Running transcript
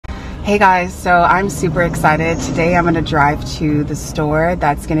Hey guys, so I'm super excited. Today I'm gonna drive to the store.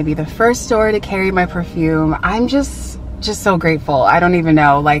 That's gonna be the first store to carry my perfume. I'm just so grateful. I don't even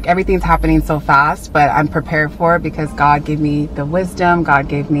know, like everything's happening so fast, but I'm prepared for it because God gave me the wisdom, God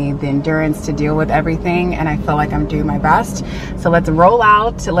gave me the endurance to deal with everything, and I feel like I'm doing my best. So let's roll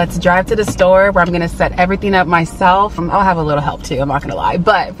out, let's drive to the store where I'm gonna set everything up myself. I'll have a little help too, I'm not gonna lie,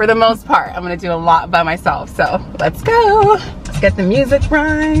 but for the most part, I'm gonna do a lot by myself. So let's go. Let's get the music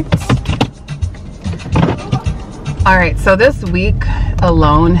right. All right, so this week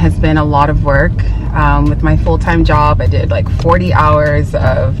alone has been a lot of work. With my full-time job, I did like 40 hours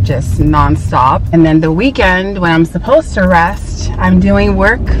of just non-stop. And then the weekend, when I'm supposed to rest, I'm doing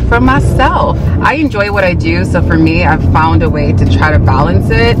work for myself. I enjoy what I do, so for me, I've found a way to try to balance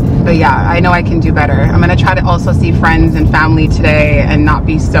it. But yeah, I know I can do better. I'm gonna try to also see friends and family today and not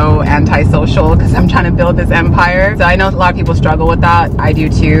be so antisocial because I'm trying to build this empire. So I know a lot of people struggle with that. I do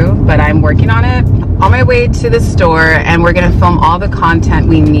too, but I'm working on it. On my way to the store, and we're gonna film all the content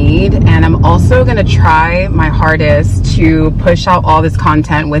we need, and I'm also gonna try my hardest to push out all this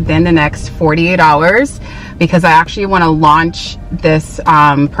content within the next 48 hours because I actually want to launch this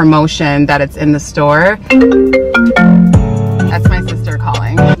promotion that it's in the store. That's my sister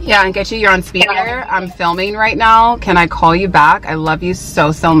calling. Yeah, and get you're on speaker. I'm filming right now. Can I call you back? I love you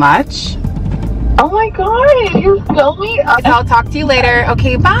so much. Oh my god, you're filming? I'll talk to you later.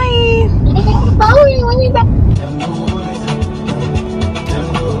 Okay, bye.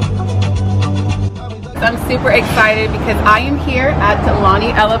 I'm super excited because I am here at the Lanni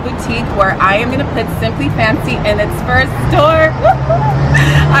Ella boutique where I am going to put Simply Fancy in its first store.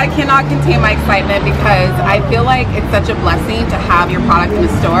 I cannot contain my excitement because I feel like it's such a blessing to have your product in the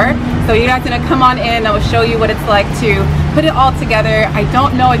store. So you guys are going to come on in. I will show you what it's like to put it all together. I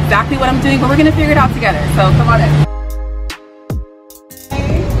don't know exactly what I'm doing, but we're going to figure it out together. So come on in.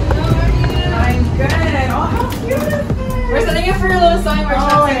 I'm good. Oh, how cute is this? We're setting up for a little sewing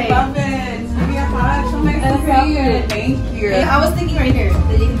workshop. Oh, I love it. Thank you. Hey, I was thinking right here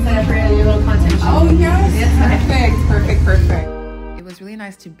that you can set up for your little content show. Oh yes, perfect. It was really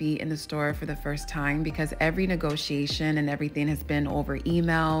nice to be in the store for the first time because every negotiation and everything has been over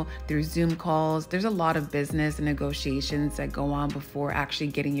email, through Zoom calls. There's a lot of business and negotiations that go on before actually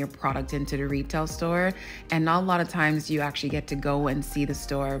getting your product into the retail store. And not a lot of times you actually get to go and see the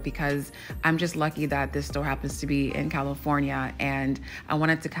store because I'm just lucky that this store happens to be in California, and I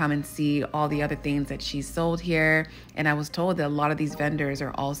wanted to come and see all the other things that she sold here. And I was told that a lot of these vendors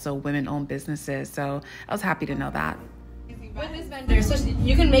are also women-owned businesses. So I was happy to know that. With this vendor, so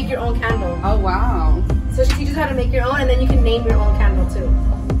you can make your own candle. Oh wow. So she teaches how to make your own, and then you can name your own candle too.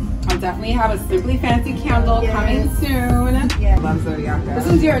 I'll definitely have a Simply Fancy candle coming soon. Yeah. Love Zodiac. This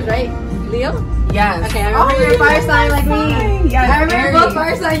one's yours, right? Leo? Yes. Okay, I remember your fire sign like me. Yes, I remember both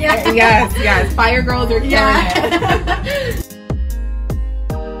fire sign, yeah. Yes. Fire girls are killing it.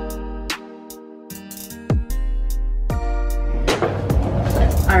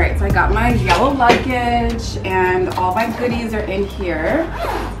 All right, so I got my yellow luggage and all my goodies are in here.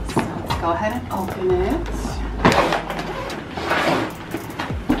 So let's go ahead and open it.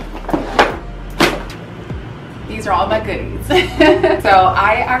 These are all my goodies. So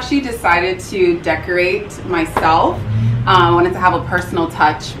I actually decided to decorate myself. I wanted to have a personal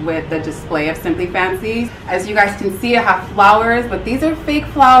touch with the display of Simply Fancy. As you guys can see, I have flowers, but these are fake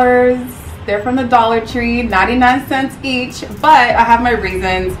flowers. They're from the Dollar Tree, 99 cents each, but I have my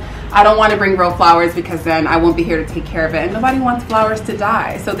reasons. I don't want to bring real flowers because then I won't be here to take care of it, and nobody wants flowers to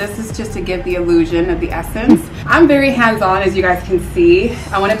die. So this is just to give the illusion of the essence. I'm very hands-on, as you guys can see.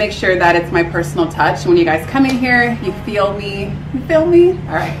 I want to make sure that it's my personal touch. When you guys come in here, you feel me. You feel me?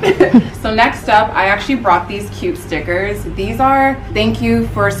 All right. So next up, I actually brought these cute stickers. These are thank you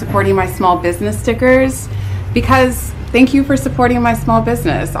for supporting my small business stickers, because thank you for supporting my small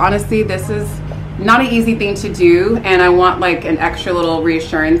business. Honestly, this is not an easy thing to do, and I want like an extra little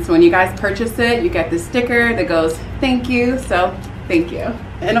reassurance. When you guys purchase it, you get this sticker that goes thank you, so thank you.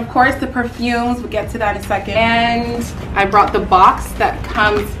 And of course the perfumes, we'll get to that in a second. And I brought the box that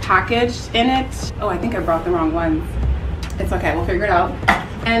comes packaged in it. Oh, I think I brought the wrong ones. It's okay, we'll figure it out.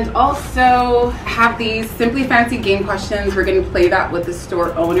 And also have these Simply Fancy game questions. We're gonna play that with the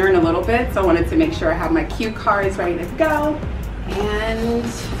store owner in a little bit, so I wanted to make sure I have my cue cards ready to go. And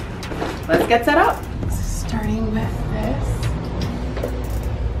let's get set up. Starting with this.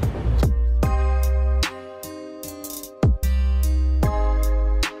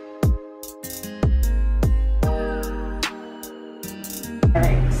 All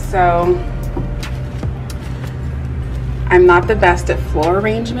right, so I'm not the best at floor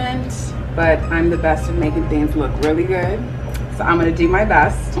arrangement, but I'm the best at making things look really good. So I'm gonna do my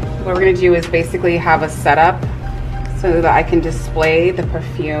best. What we're gonna do is basically have a setup so that I can display the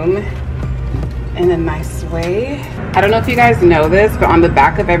perfume in a nice way. I don't know if you guys know this, but on the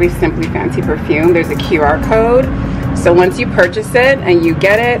back of every Simply Fancy perfume, there's a QR code. So once you purchase it and you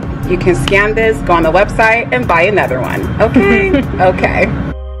get it, you can scan this, go on the website, and buy another one. Okay? Okay.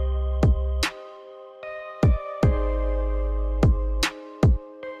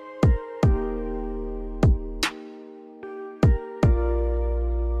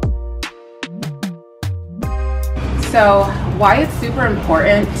 So why it's super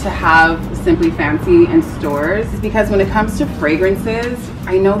important to have Simply Fancy in stores is because when it comes to fragrances,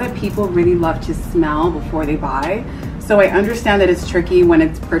 I know that people really love to smell before they buy. So I understand that it's tricky when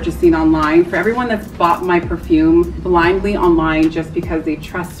it's purchasing online. For everyone that's bought my perfume blindly online just because they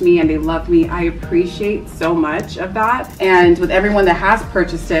trust me and they love me, I appreciate so much of that. And with everyone that has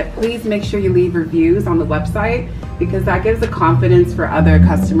purchased it, please make sure you leave reviews on the website, because that gives the confidence for other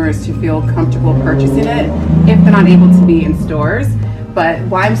customers to feel comfortable purchasing it if they're not able to be in stores. But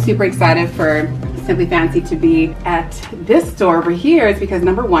why I'm super excited for Simply Fancy to be at this store over here is because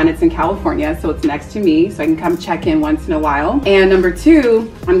number one, it's in California, so it's next to me, so I can come check in once in a while. And number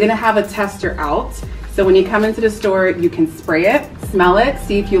two, I'm gonna have a tester out. So when you come into the store, you can spray it, smell it,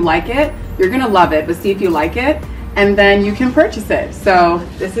 see if you like it. You're gonna love it, but see if you like it, and then you can purchase it. So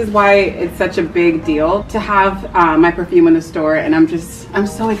this is why it's such a big deal to have my perfume in the store, and I'm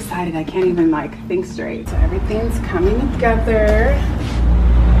so excited. I can't even think straight. So everything's coming together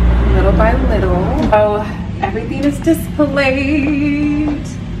little by little. So everything is displayed.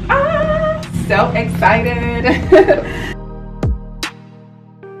 Ah, so excited.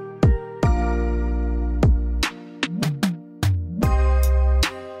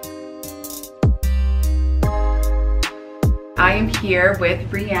 I am here with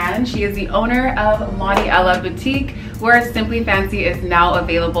Brienne. She is the owner of Lanni Ella Boutique, where Simply Fancy is now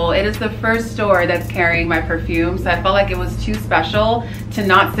available. It is the first store that's carrying my perfume, so I felt like it was too special to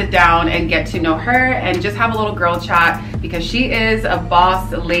not sit down and get to know her and just have a little girl chat, because she is a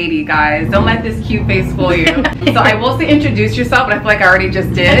boss lady, guys. Don't let this cute face fool you. So I will say introduce yourself, but I feel like I already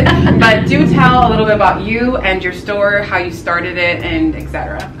just did. But do tell a little bit about you and your store, how you started it, and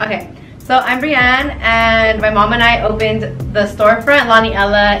etc. Okay. So I'm Brienne, and my mom and I opened the storefront Lanni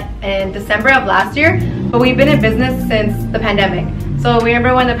Ella in December of last year, but we've been in business since the pandemic. So we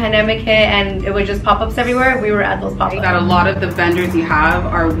remember when the pandemic hit and it was just pop-ups everywhere, we were at those pop-ups. That a lot of the vendors you have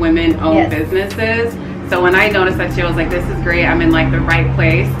are women-owned businesses. So when I noticed that too, I was like, this is great, I'm in the right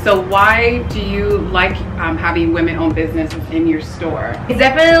place. So why do you like having women-owned businesses in your store? It's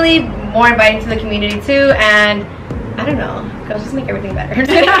definitely more inviting to the community too, and I don't know, girls just make everything better.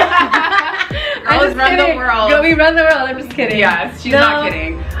 Girls run the world. Girl, we run the world, I'm just kidding. Yes, she's not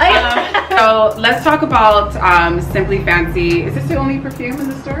kidding. So let's talk about Simply Fancy. Is this the only perfume in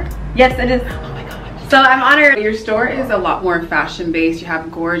the store? Yes, it is. Oh my God. So I'm honored. Your store is a lot more fashion based. You have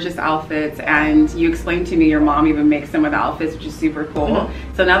gorgeous outfits, and you explained to me your mom even makes some of the outfits, which is super cool.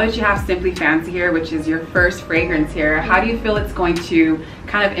 So now that you have Simply Fancy here, which is your first fragrance here, how do you feel it's going to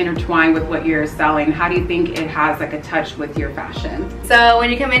kind of intertwine with what you're selling? How do you think it has a touch with your fashion? So when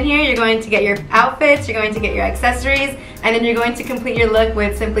you come in here, you're going to get your outfits, you're going to get your accessories, and then you're going to complete your look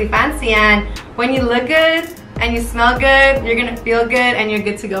with Simply Fancy. And when you look good and you smell good, you're gonna feel good, and you're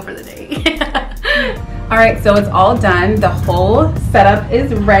good to go for the day. All right, so it's all done. The whole setup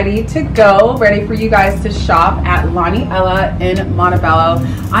is ready to go, ready for you guys to shop at Lanni Ella in Montebello.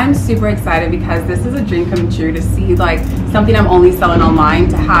 I'm super excited because this is a dream come true. To see something I'm only selling online,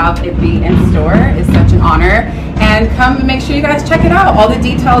 to have it be in store is such an honor. And come and make sure you guys check it out. All the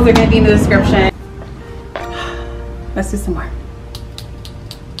details are gonna be in the description. Let's do some more.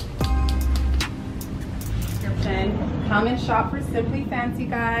 Description. Come and shop for Simply Fancy,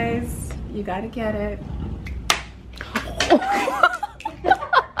 guys. You gotta get it.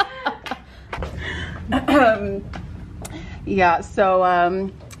 Yeah, so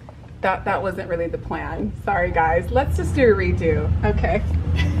that wasn't really the plan. Sorry guys, let's just do a redo. Okay.